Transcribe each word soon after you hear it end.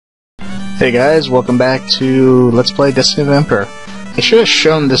Hey guys, welcome back to Let's Play Destiny of the Emperor. I should have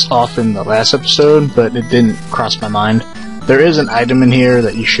shown this off in the last episode, but it didn't cross my mind. There is an item in here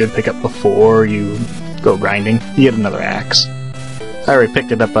that you should pick up before you go grinding. You get another axe. I already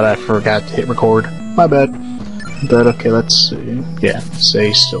picked it up, but I forgot to hit record. My bad. But okay, let's see. Yeah,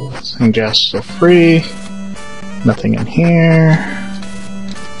 say still. Ingest still free. Nothing in here.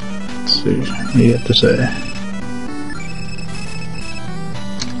 Let's see. What do you have to say?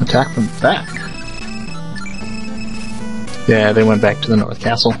 Attack from the back. Yeah, they went back to the North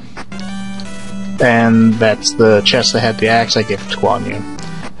Castle. And that's the chest that had the axe I gave to Guan Yu.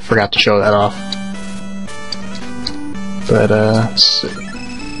 Forgot to show that off. But, let's see.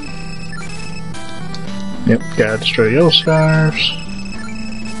 Yep, gotta destroy Yellow Scarves.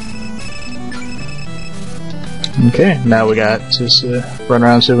 Okay, now we got to run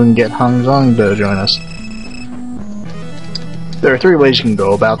around and see if we can get Zhang to join us. There are three ways you can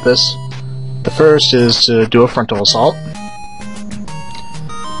go about this. The first is to do a frontal assault.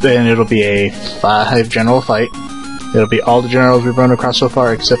 Then it'll be a 5 general fight. It'll be all the generals we've run across so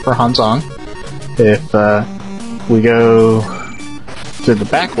far except for Zhang. If we go through the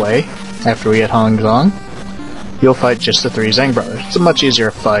back way, after we get Zhang, you'll fight just the 3 Zhang brothers. It's a much easier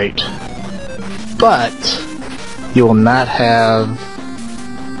fight, but you will not have...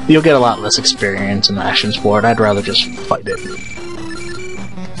 You'll get a lot less experience and rations for it. I'd rather just fight it.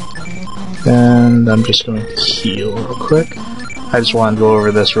 And I'm just going to heal real quick. I just want to go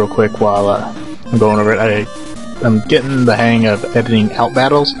over this real quick while I'm going over it. I'm getting the hang of editing out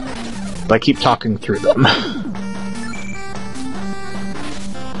battles, but I keep talking through them.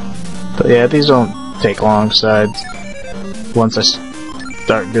 But yeah, these don't take long, so once I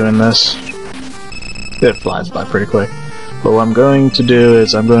start doing this, it flies by pretty quick. But what I'm going to do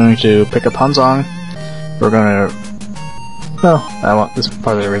is I'm going to pick up Zhang. We're going to... Well, this is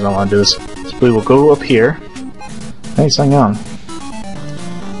part of the reason I want to do this. So we will go up here. Hey, Zhang.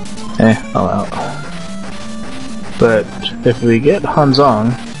 I'll out. But if we get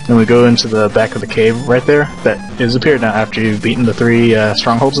Zhang, and we go into the back of the cave right there, that is appeared now after you've beaten the 3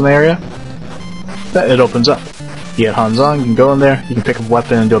 strongholds in the area, that it opens up. You get Zhang, you can go in there, you can pick up a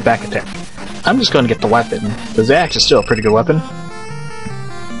weapon and do a back attack. I'm just going to get the weapon, because the axe is still a pretty good weapon.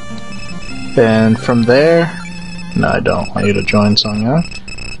 And from there... No, I don't want you to join Zhang.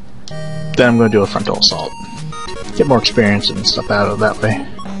 Then I'm going to do a frontal assault. Get more experience and stuff out of that way.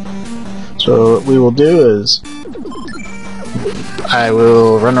 So what we will do is... I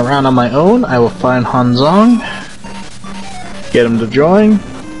will run around on my own, I will find Zhang, get him to join.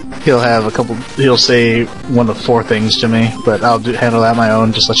 He'll have a couple... He'll say one of 4 things to me, but I'll handle that on my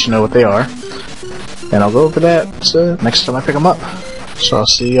own, just let you know what they are. And I'll go over that next time I pick him up. So I'll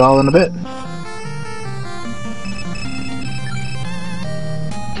see you all in a bit.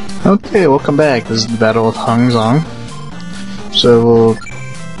 Okay, welcome back. This is the battle with Zhang. So we'll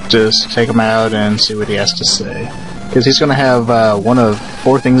just take him out and see what he has to say. Because he's going to have one of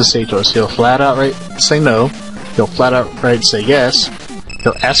 4 things to say to us. He'll flat outright say no. He'll flat outright say yes.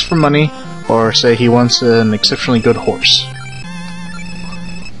 He'll ask for money, or say he wants an exceptionally good horse.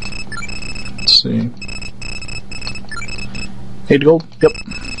 Let's see. 8 gold? Yep.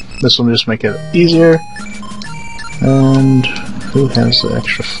 This will just make it easier. And who has the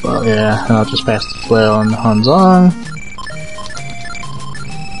extra flail? Yeah, and I'll just pass the flail on Zhang.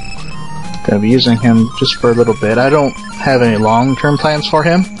 Gonna be using him just for a little bit. I don't have any long-term plans for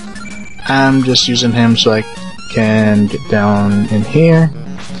him. I'm just using him so I can get down in here.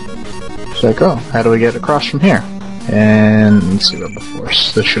 So like, oh, how do we get across from here? And let's see about the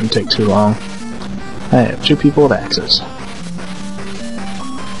force. This shouldn't take too long. I have 2 people with axes.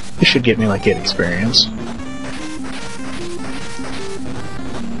 This should get me like 8 experience.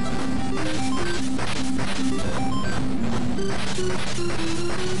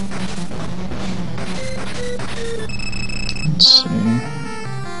 Let's see.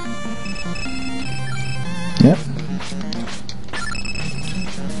 Yep.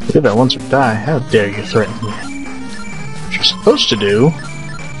 Look at that once or die. How dare you threaten me? What you're supposed to do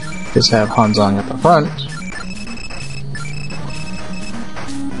is have Zhang at the front,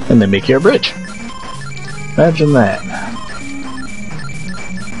 and then make you a bridge. Imagine that.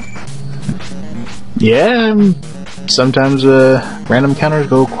 Yeah, sometimes random counters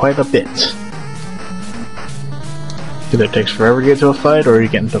go quite a bit. Either it takes forever to get to a fight, or you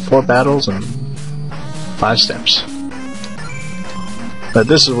get into 4 battles in 5 steps. But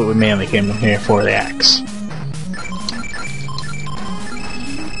this is what we mainly came in here for, the axe.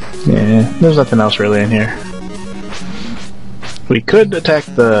 Yeah, there's nothing else really in here. We could attack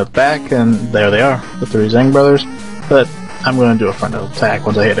the back, and there they are, the 3 Zhang brothers, but I'm going to do a frontal attack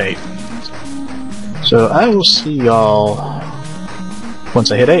once I hit 8. So I will see y'all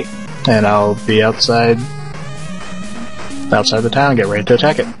once I hit 8, and I'll be outside the town, get ready to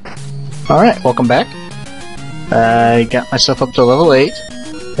attack it. Alright, welcome back. I got myself up to level 8,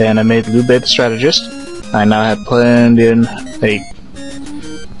 and I made Liu Bei the strategist. I now have planned in a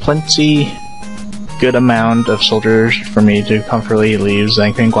plenty good amount of soldiers for me to comfortably leave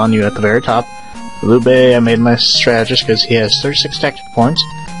Zhang and Guan Yu at the very top. Liu Bei I made my strategist because he has 36 tactic points.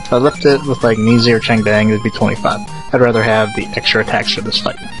 If I left it with like Nizi or Changdang, it would be 25. I'd rather have the extra attacks for this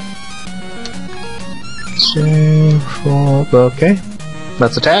fight. Okay,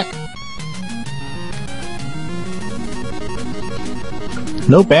 let's attack.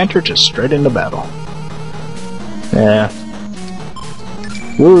 No banter, just straight into battle. Yeah.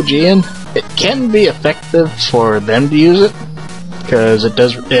 Wu Jian, it can be effective for them to use it, because it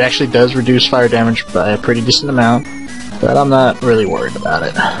actually does reduce fire damage by a pretty decent amount, but I'm not really worried about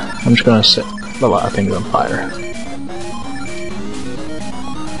it. I'm just gonna set a lot of things on fire.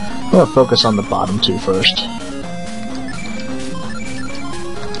 I'm gonna focus on the bottom two first.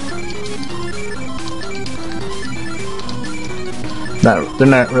 They're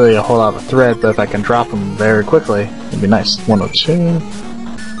not really a whole lot of a threat, but if I can drop them very quickly, it'd be nice. 102.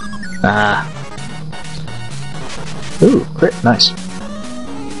 Ah. Ooh, crit, nice.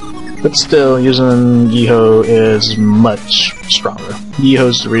 But still, using Yiho is much stronger.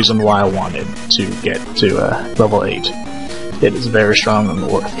 Yiho's the reason why I wanted to get to level 8. It is very strong and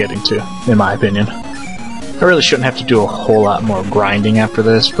worth getting to, in my opinion. I really shouldn't have to do a whole lot more grinding after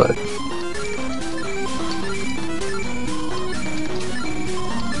this, but...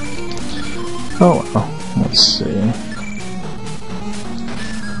 oh well, let's see.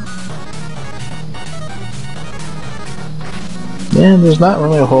 Yeah, there's not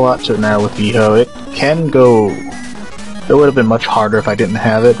really a whole lot to it now with Yiho. It can go... it would have been much harder if I didn't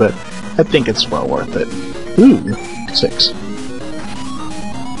have it, but I think it's well worth it. Ooh, 6.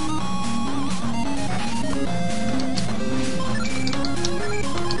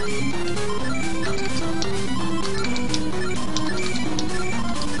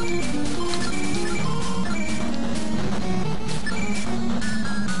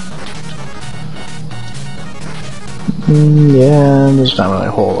 Yeah, there's not really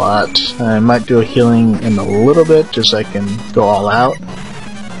a whole lot. I might do a healing in a little bit, just so I can go all out.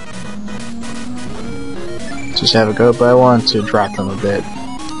 Just have it go, but I want to drop them a bit.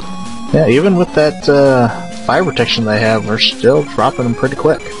 Yeah, even with that fire protection they have, we're still dropping them pretty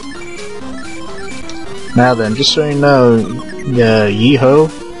quick. Now then, just so you know, Yiho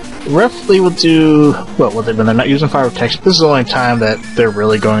roughly will do... well, when they're not using fire protection, this is the only time that they're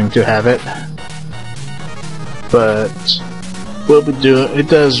really going to have it. But we'll be doing... it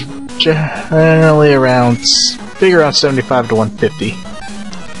does generally around... figure around 75 to 150.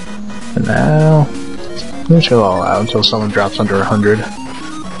 And now... I'm gonna chill all out until someone drops under 100.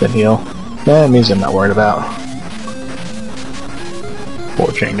 Then heal. That means I'm not worried about. Poor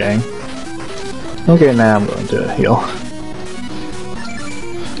Changdang. Okay, now I'm going to heal.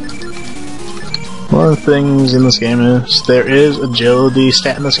 One of the things in this game is there is agility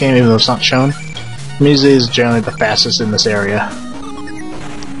stat in this game, even though it's not shown. Mizi is generally the fastest in this area.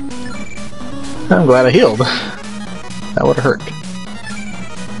 I'm glad I healed. That would have hurt.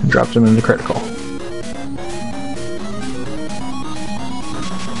 Dropped him into critical.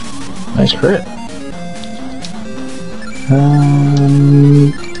 Nice crit.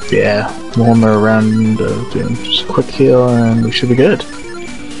 Yeah, one more round of doing just a quick heal and we should be good.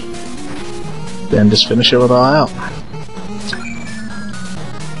 Then just finish it with all out.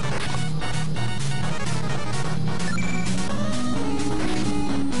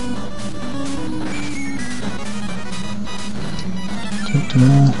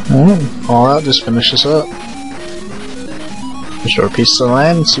 Alright, all out, just finish this up. Restore peace to the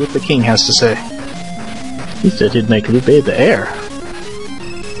land and see what the king has to say. He said he'd make Liu Bei the heir.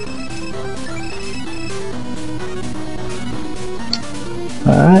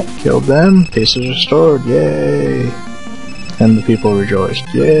 Alright, killed them, peace is restored, yay! And the people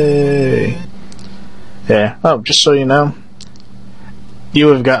rejoiced, yay! Yeah, oh, just so you know, you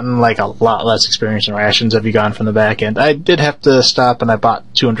have gotten like a lot less experience in rations have you gone from the back end. I did have to stop and I bought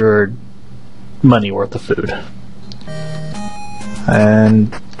 200 money worth of food.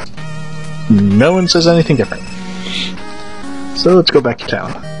 And no one says anything different. So let's go back to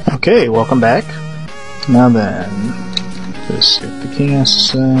town. Okay, welcome back. Now then, let's see what the king has to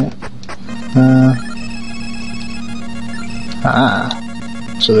say.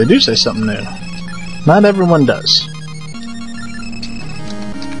 So they do say something new. Not everyone does.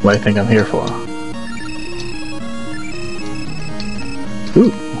 What do you think I'm here for?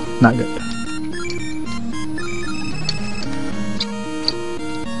 Ooh, not good.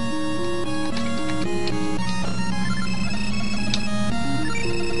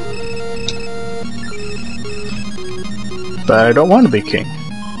 But I don't want to be king.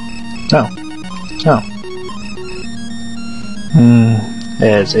 No. No.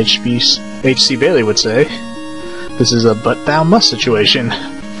 As H.C. Bailey would say, this is a but thou must situation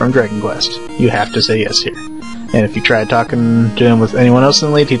from Dragon Quest. You have to say yes here. And if you tried talking to him with anyone else in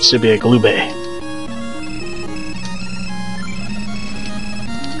the lead, he'd still be like, Liu Bei.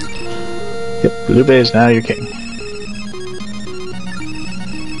 Yep, Liu Bei is now your king.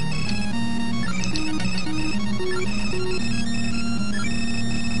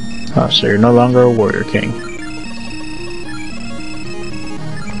 Oh, so you're no longer a warrior king.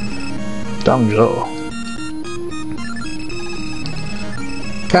 Dongzhou.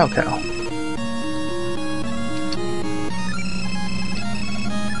 Cao Cao.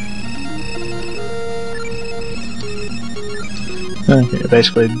 Okay,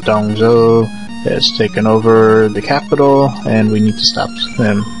 basically Dongzhou has taken over the capital, and we need to stop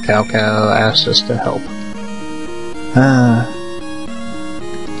them. Cao Cao asked us to help.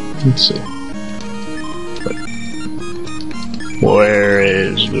 Let's see. But where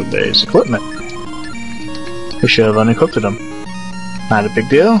is Liu Bei's equipment? We should have unequipped him. Not a big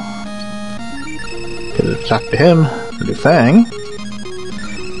deal. Could have talked to him, Liu Fang.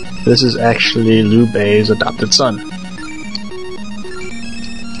 This is actually Liu Bei's adopted son.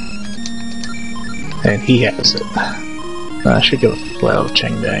 And he has it. I should give a flail of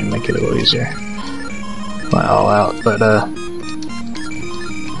Chengdang, make it a little easier. Not all out, but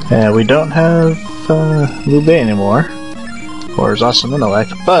we don't have Liu Bei anymore, or his awesome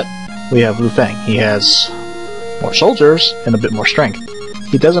intellect, but we have Liu Fang. He has more soldiers and a bit more strength.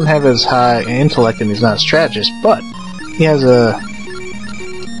 He doesn't have as high intellect and he's not a strategist, but he has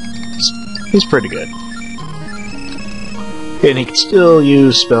he's pretty good. And he can still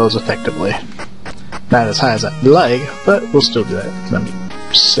use spells effectively. Not as high as I'd like, but we'll still do that. Let me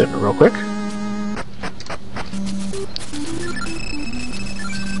save it real quick.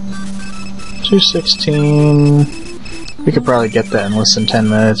 $216. We could probably get that in less than 10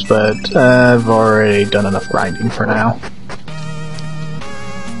 minutes, but I've already done enough grinding for now.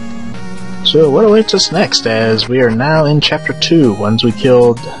 So what awaits us next, as we are now in Chapter 2. Once we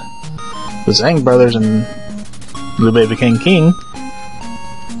killed the Zhang brothers and Liu Bei became king,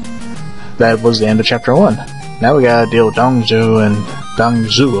 that was the end of Chapter 1. Now we gotta deal with Dongzhou and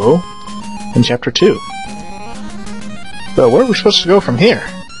Dongzhuo in Chapter 2. But where are we supposed to go from here?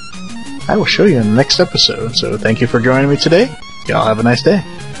 I will show you in the next episode, so thank you for joining me today. Y'all have a nice day.